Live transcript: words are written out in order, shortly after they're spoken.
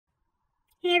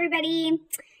Hey everybody,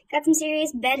 got some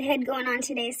serious bedhead going on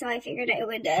today, so I figured I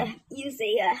would use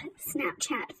a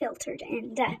Snapchat filter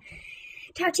and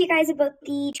talk to you guys about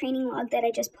the training log that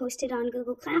I just posted on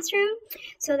Google Classroom.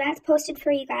 So that's posted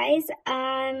for you guys.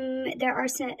 There are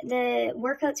the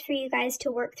workouts for you guys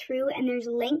to work through, and there's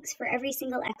links for every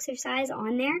single exercise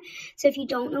on there. So if you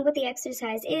don't know what the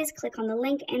exercise is, click on the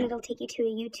link and it'll take you to a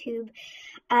YouTube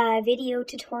video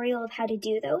tutorial of how to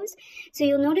do those. So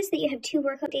you'll notice that you have 2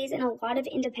 workout days and a lot of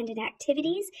independent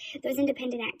activities. Those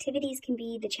independent activities can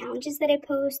be the challenges that I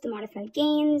post, the modified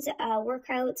gains,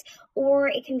 workouts, or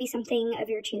it can be something of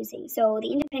your choosing. So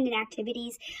the independent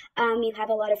activities, you have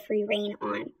a lot of free reign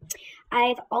on.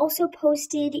 I've also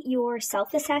posted your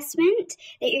self-assessment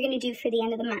that you're going to do for the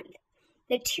end of the month.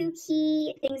 The 2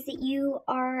 key things that you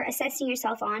are assessing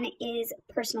yourself on is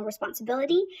personal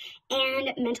responsibility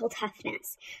and mental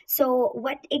toughness. So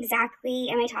what exactly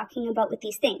am I talking about with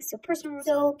these things? So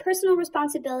personal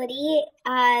responsibility,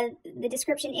 the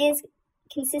description is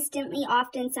consistently,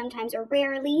 often, sometimes, or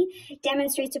rarely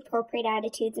demonstrates appropriate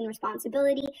attitudes and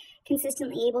responsibility,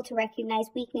 consistently able to recognize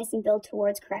weakness and build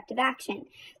towards corrective action.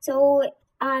 So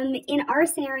in our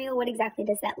scenario, what exactly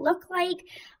does that look like?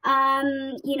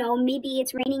 Maybe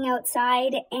it's raining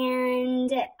outside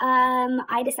and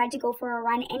I decide to go for a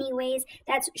run anyways.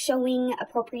 That's showing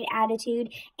appropriate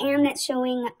attitude, and that's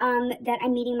showing that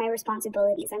I'm meeting my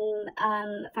responsibilities.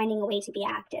 I'm finding a way to be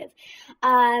active.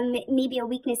 Maybe a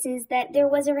weakness is that there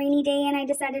was a rainy day and I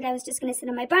decided I was just going to sit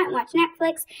on my butt and watch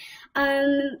Netflix.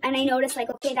 And I noticed, like,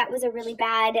 okay, that was a really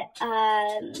bad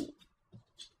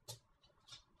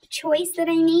choice that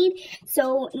I made.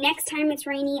 So next time it's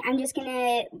rainy, I'm just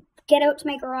gonna get out to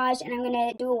my garage and I'm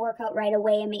gonna do a workout right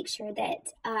away and make sure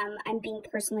that I'm being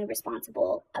personally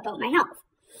responsible about my health.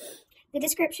 The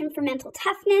description for mental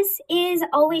toughness is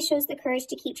always shows the courage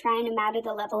to keep trying no matter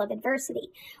the level of adversity.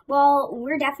 Well,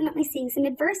 we're definitely seeing some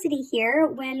adversity here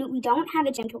when we don't have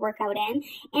a gym to work out in,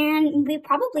 and we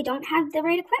probably don't have the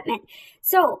right equipment.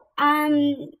 So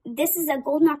this is a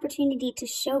golden opportunity to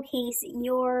showcase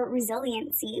your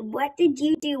resiliency. What did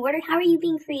you do? How are you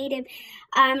being creative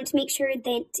to make sure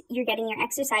that you're getting your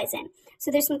exercise in? So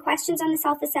there's some questions on the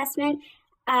self-assessment.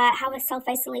 How has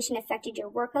self-isolation affected your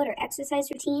workout or exercise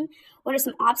routine? What are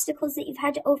some obstacles that you've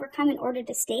had to overcome in order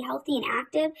to stay healthy and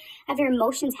active? Have your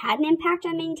emotions had an impact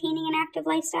on maintaining an active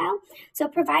lifestyle? So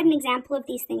provide an example of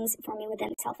these things for me within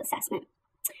the self-assessment.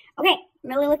 Okay, I'm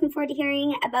really looking forward to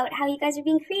hearing about how you guys are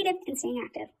being creative and staying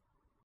active.